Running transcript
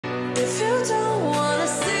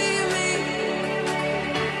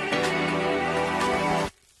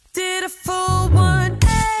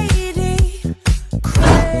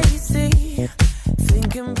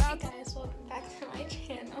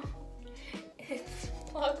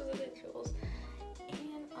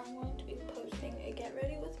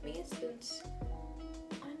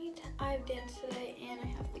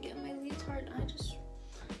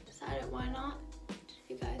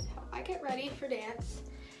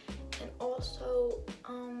So,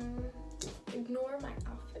 ignore my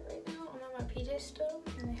outfit right now. I'm in my PJs still,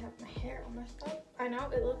 and I have my hair all messed up. I know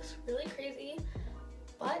it looks really crazy,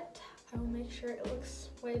 but I will make sure it looks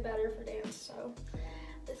way better for dance. So,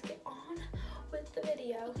 let's get on with the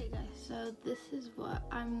video. Okay guys, so this is what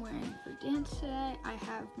I'm wearing for dance today. I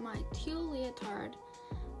have my teal leotard,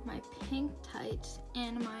 my pink tights,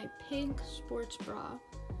 and my pink sports bra.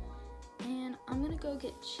 And I'm gonna go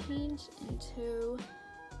get changed into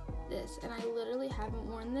this, and I literally haven't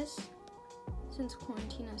worn this since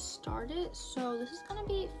quarantine has started, so this is gonna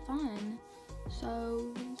be fun.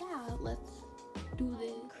 So yeah, let's do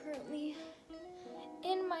this. I'm currently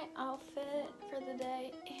in my outfit for the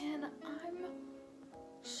day, and I'm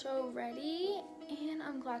so ready, and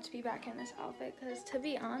I'm glad to be back in this outfit because, to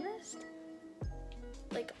be honest,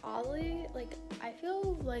 like oddly, like I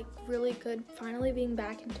feel like really good finally being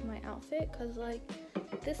back into my outfit because like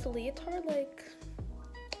this leotard, like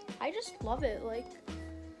I just love it. Like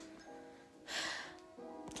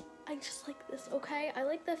I just like this, okay? I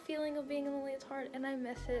like the feeling of being in the leotard and I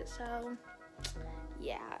miss it, so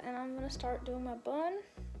yeah. And I'm gonna start doing my bun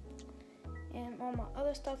and all my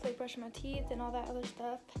other stuff, like brushing my teeth and all that other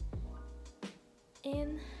stuff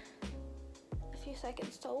in a few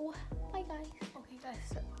seconds. So bye guys. Okay guys,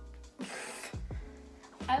 so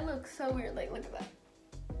I look so weird, like look at that.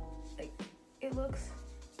 Like it looks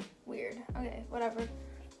weird. Okay, whatever.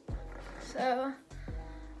 So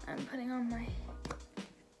I'm putting on my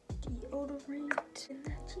deodorant in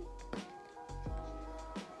that cheek.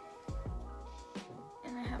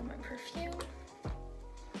 And I have my perfume.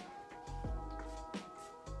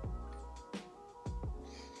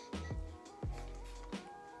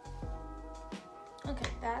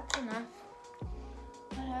 Okay, that's enough.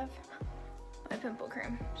 I have my pimple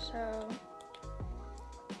cream, so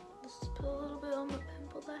let's just put a little bit on the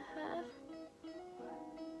pimples I have.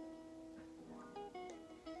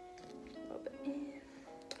 Rub it in.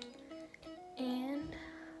 And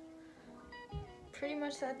pretty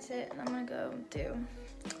much that's it. And I'm gonna go do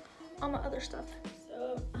all my other stuff.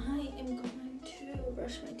 So I am going to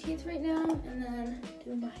brush my teeth right now and then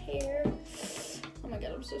do my hair. Oh my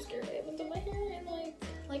god, I'm so scared. I haven't done my hair in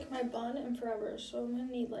like my bun in forever, so I'm gonna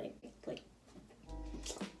need like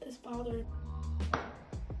this bothered.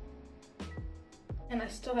 And I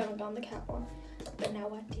still haven't done the cap on, but now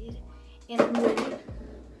I did, and I'm ready to.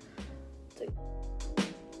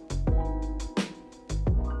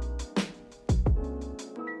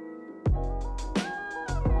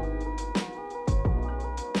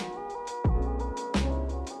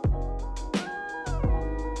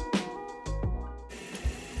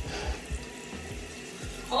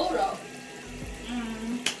 Hold up.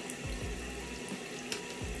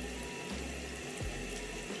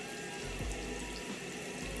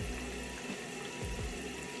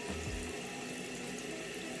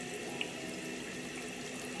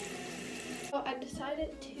 So I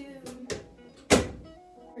decided to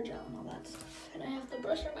gel and all that stuff, and I have to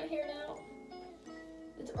brush out my hair now.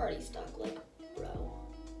 It's already stuck, like, bro.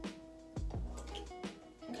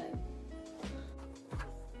 Okay.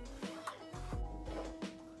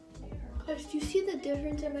 Guys, do you see the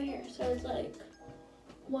difference in my hair? So it's like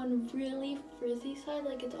one really frizzy side,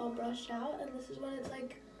 like it's all brushed out, and this is when it's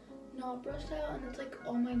like not brushed out, and it's like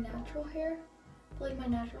all my natural hair. But like my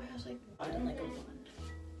natural hair is like in like a bun.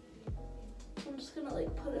 So I'm just gonna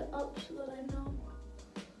like put it up so that I know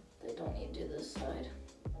they don't need to do this side.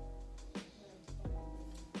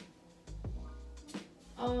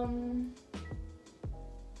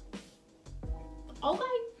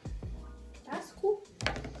 Okay, that's cool.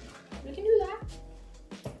 We can do that.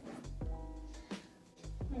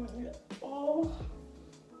 I'm gonna get all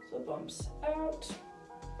the bumps out.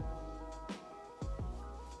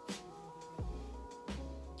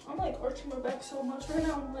 I'm like arching my back so much right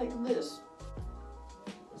now. I'm like this.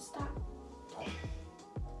 Stop. Okay,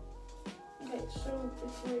 so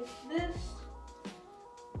it's like this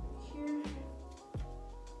here.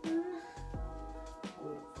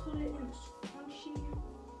 We'll put it in a scrunchie,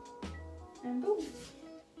 and boom.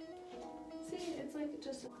 See, it's like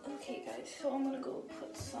just okay, guys. So I'm gonna go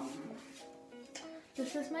put some.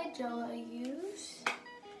 This is my gel I use,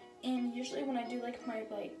 and usually when I do like my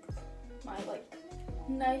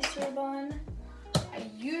nicer bun, I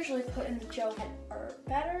usually put in the gel that are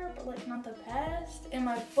better, but like not the best. In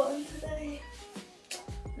my bun today,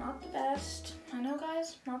 not the best. I know,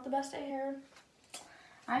 guys, not the best at hair.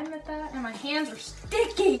 I admit that, and my hands are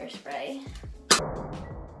sticky. Hairspray.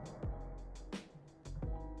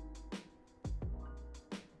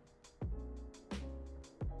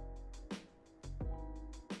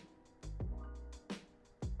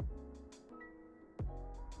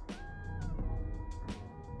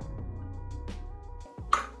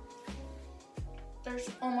 there's,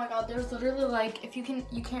 oh my god, there's literally like, if you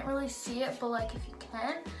can't really see it, but like if you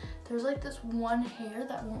can, there's like this one hair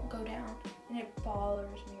that won't go down and it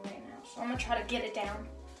bothers me right now. So I'm gonna try to get it down.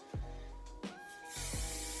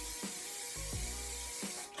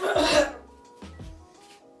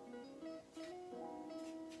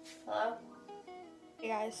 Hello? Hey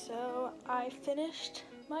guys, so I finished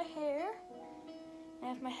my hair. I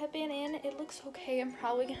have my headband in. It looks okay. I'm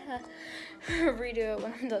probably gonna redo it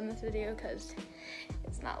when I'm done this video because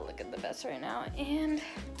it's not looking the best right now. And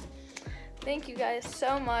thank you guys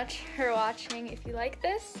so much for watching. If you like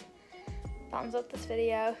this, thumbs up this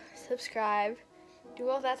video, subscribe, do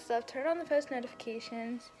all that stuff, turn on the post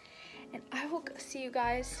notifications, and I will see you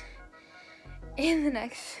guys in the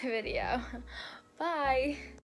next video. Bye.